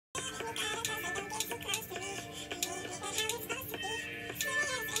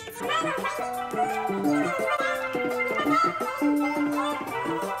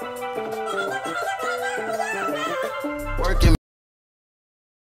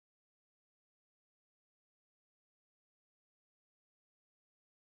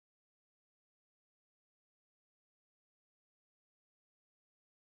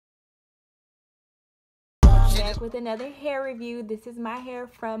back with another hair review. This is my hair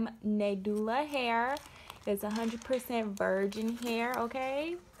from NADULA Hair. It's 100% virgin hair,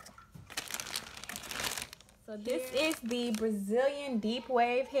 okay? So this is the Brazilian deep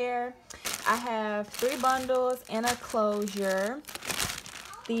wave hair. I have 3 bundles and a closure.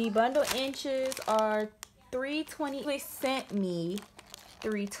 The bundle inches are 320. They sent me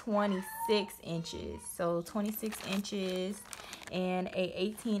 326 inches. So 26 inches and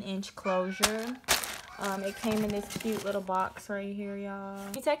a 18-inch closure. It came in this cute little box right here, y'all.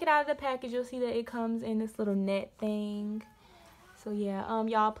 You take it out of the package, you'll see that it comes in this little net thing. So yeah,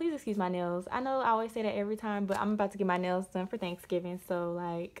 y'all, please excuse my nails. I know I always say that every time, but I'm about to get my nails done for Thanksgiving, so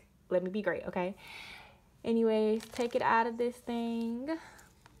like, let me be great, okay? Anyways, take it out of this thing.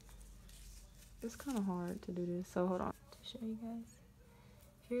 It's kind of hard to do this, so hold on to show you guys.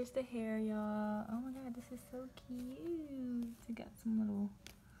 Here's the hair, y'all. Oh my god, this is so cute. It got some little...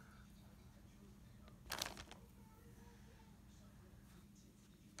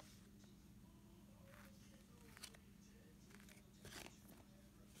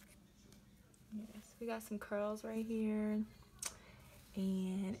 Yes, we got some curls right here.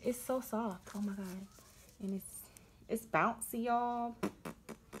 And it's so soft. Oh my god. And it's bouncy, y'all.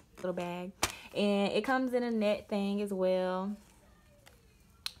 Little bag. And it comes in a net thing as well.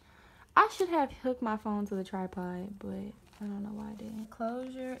 I should have hooked my phone to the tripod, but I don't know why I didn't.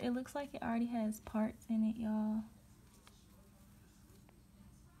 Closure, it looks like it already has parts in it, y'all,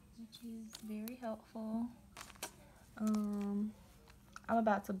 which is very helpful. I'm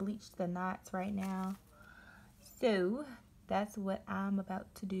about to bleach the knots right now, so that's what I'm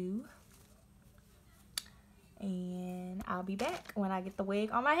about to do. And I'll be back when I get the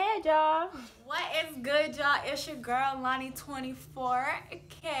wig on my head, y'all. What is good, y'all? It's your girl,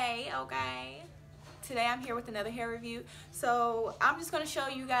 Lonnie24K, okay? Today I'm here with another hair review. So I'm just gonna show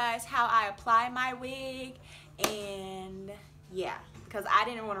you guys how I apply my wig. And yeah, because I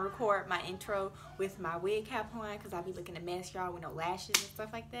didn't want to record my intro with my wig cap on because I'll be looking a mess, y'all, with no lashes and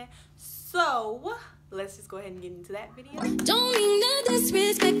stuff like that. So let's just go ahead and get into that video. Don't mean no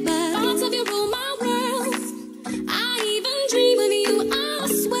disrespect, but thoughts of you rule my world. I even dream of you, I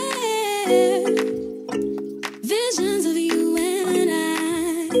swear. Visions of you and I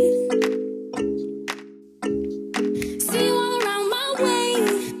see you all around my way.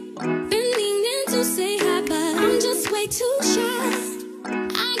 Been meaning to say hi, but I'm just way too shy.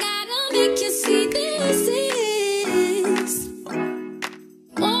 I gotta make you see this is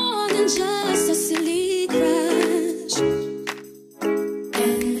more than just a silly crush.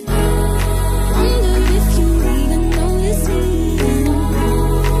 And I wonder if you even notice me.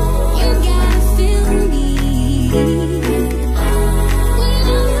 You gotta feel me.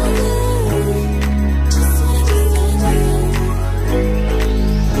 Without your love,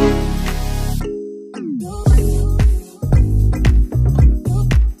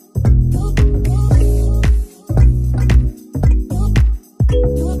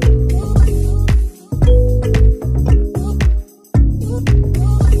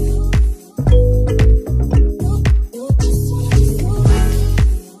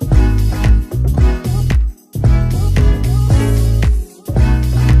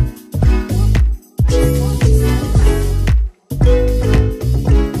 just wanna be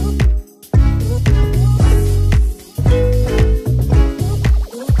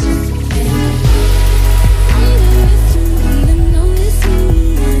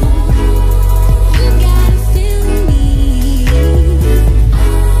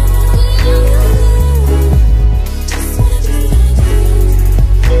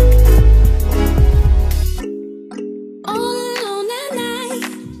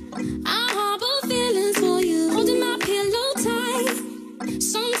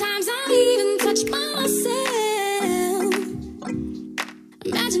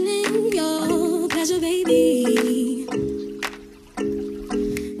imagining your pleasure, baby.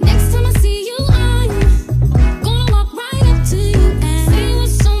 Next time I see you, I'm gonna walk right up to you and say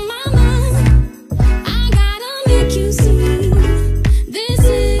what's on my mind. I gotta make you see this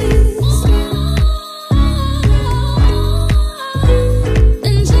is more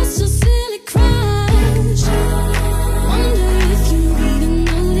than just a silly crush. Wonder if you even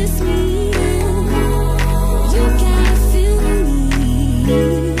notice me. You gotta feel me.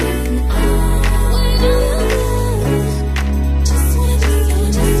 Without your love,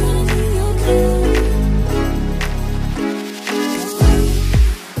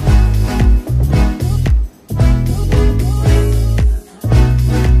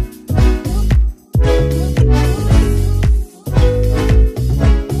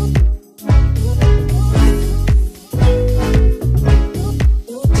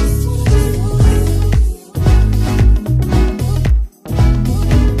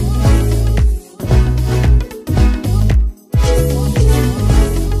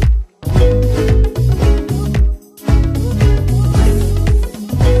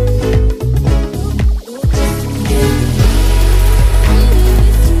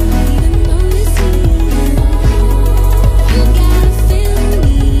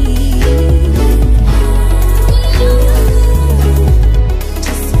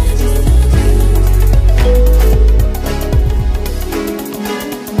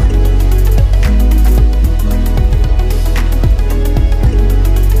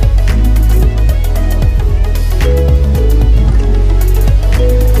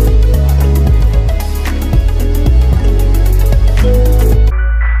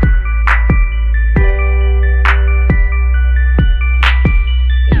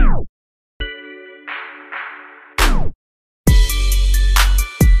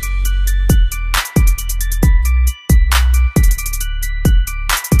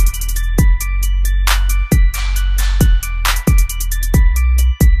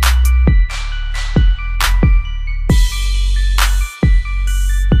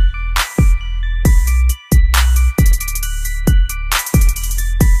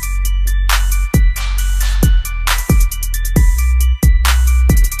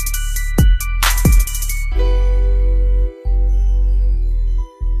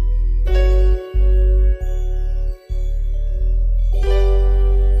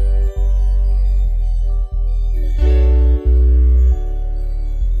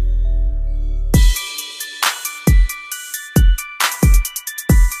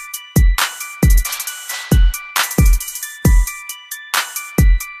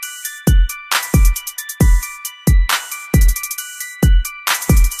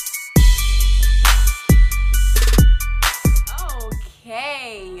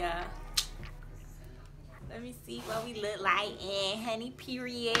 honey,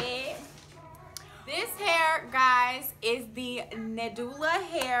 period. This hair, guys, is the NADULA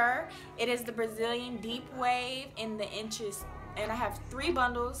Hair. It is the Brazilian deep wave in the inches, and I have 3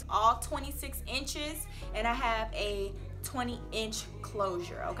 bundles, all 26 inches, and I have a 20-inch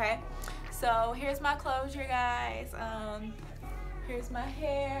closure. Okay, so here's my closure, guys. Here's my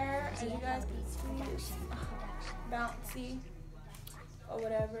hair, as you guys can see, it's bouncy or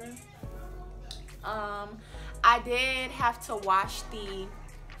whatever. I did have to wash the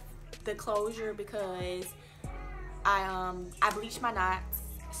closure because I bleached my knots.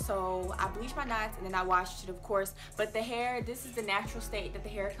 So I bleached my knots and then I washed it, of course. But the hair, this is the natural state that the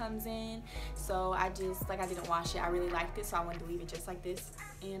hair comes in. So I just, like, I didn't wash it. I really liked it, so I wanted to leave it just like this.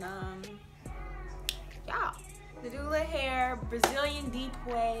 And yeah, NADULA Hair, Brazilian deep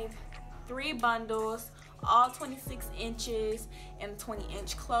wave, 3 bundles, all 26 inches and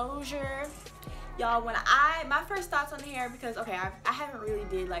 20-inch closure. Y'all, when my first thoughts on hair, because okay, I haven't really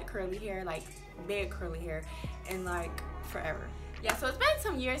did like curly hair, like big curly hair, in like forever. Yeah, so it's been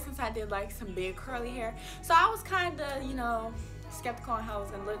some years since I did like some big curly hair, so I was kind of, you know, skeptical on how it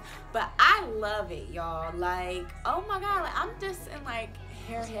was gonna look. But I love it, y'all. Like, oh my god, like, I'm just in like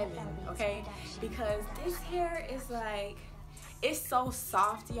hair heaven, okay? Because this hair is like, it's so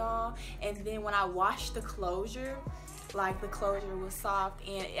soft, y'all. And then when I washed the closure, like, the closure was soft,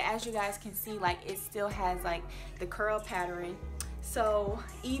 and as you guys can see, like, it still has like the curl pattern. So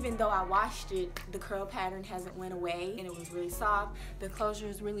even though I washed it, the curl pattern hasn't went away, and it was really soft. The closure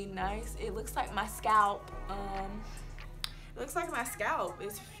is really nice. It looks like my scalp. It looks like my scalp.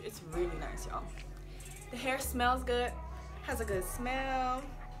 It's really nice, y'all. The hair smells good, has a good smell,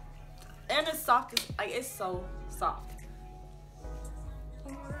 and it's soft. Like, it's so soft.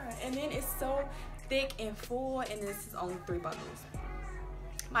 Alright, and then it's so thick and full, and this is only 3 bundles.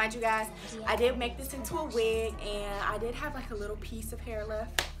 Mind you guys, I did make this into a wig, and I did have like a little piece of hair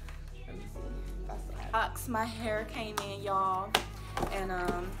left. Let me see. That's my hair came in, y'all, and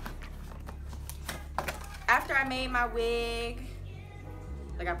after I made my wig,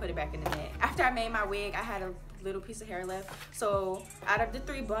 like, I put it back in the net. After I made my wig, I had a little piece of hair left. So out of the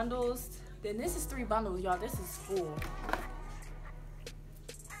 3 bundles, then this is 3 bundles, y'all. This is full.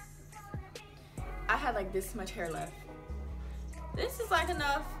 I had like this much hair left. This is like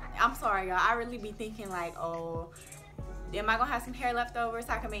enough. I'm sorry, y'all. I really be thinking like, oh, am I gonna have some hair left over so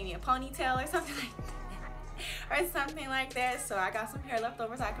I can make me a ponytail or something like that? Or something like that. So I got some hair left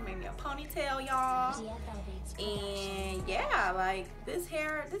over so I can make me a ponytail, y'all. And yeah, like, this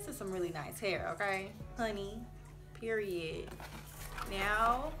hair, this is some really nice hair, okay? Honey, period.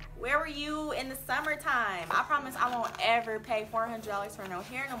 Now, where were you in the summertime? I promise I won't ever pay $400 for no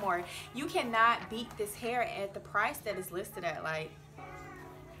hair no more. You cannot beat this hair at the price that is listed at. Like,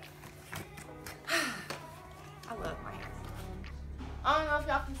 I love my hair. I don't know if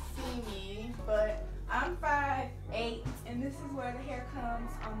y'all can see me, but I'm 5'8", and this is where the hair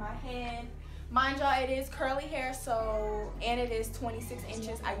comes on my head. Mind y'all, it is curly hair, so, and it is 26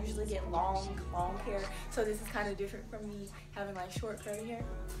 inches. I usually get long hair, so this is kind of different from me having like short curly hair.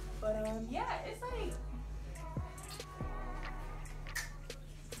 But yeah, it's like,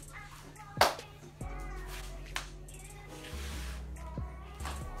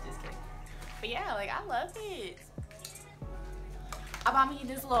 just kidding. But yeah, like, I love it. I bought me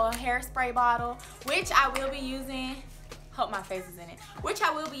this little hairspray bottle, which I will be using. Hope my face is in it. Which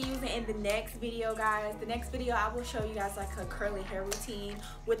I will be using in the next video, guys. The next video, I will show you guys like a curly hair routine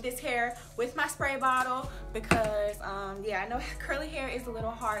with this hair, with my spray bottle, because yeah, I know curly hair is a little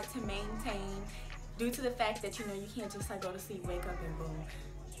hard to maintain due to the fact that, you know, you can't just like go to sleep, wake up, and boom.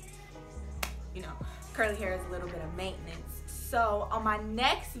 You know, curly hair is a little bit of maintenance. So on my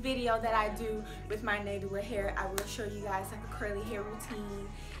next video that I do with my NADULA hair, I will show you guys like a curly hair routine.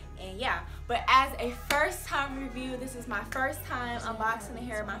 And yeah, but as a first time review, this is my first time unboxing the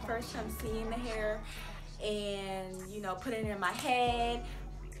hair, my first time seeing the hair, and, you know, putting it in my head.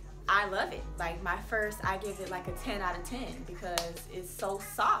 I love it. Like, I give it like a 10 out of 10 because it's so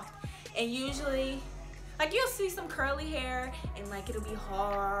soft. And usually, like, you'll see some curly hair and like it'll be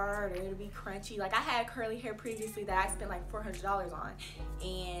hard or it'll be crunchy. Like, I had curly hair previously that I spent like $400 on,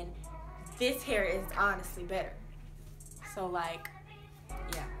 and this hair is honestly better. So like,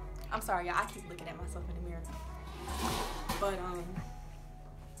 yeah. I'm sorry, y'all. I keep looking at myself in the mirror. But,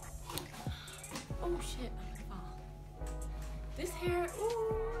 oh, shit. This hair,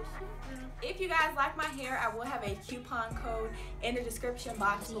 ooh, shit. If you guys like my hair, I will have a coupon code in the description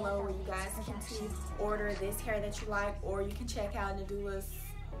box below where you guys can order this hair that you like, or you can check out NADULA's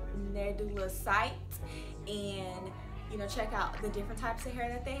site and, you know, check out the different types of hair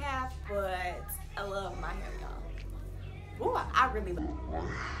that they have. But I love my hair, y'all. Ooh, I really love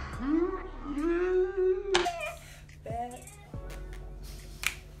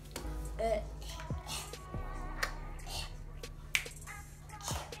it.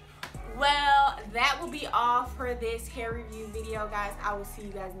 Well, that will be all for this hair review video, guys. I will see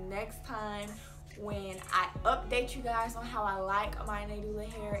you guys next time when I update you guys on how I like my NADULA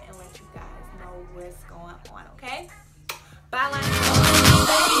hair and let you guys know what's going on, okay? Bye, Lioness.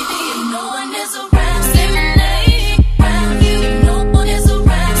 Baby, no one is around.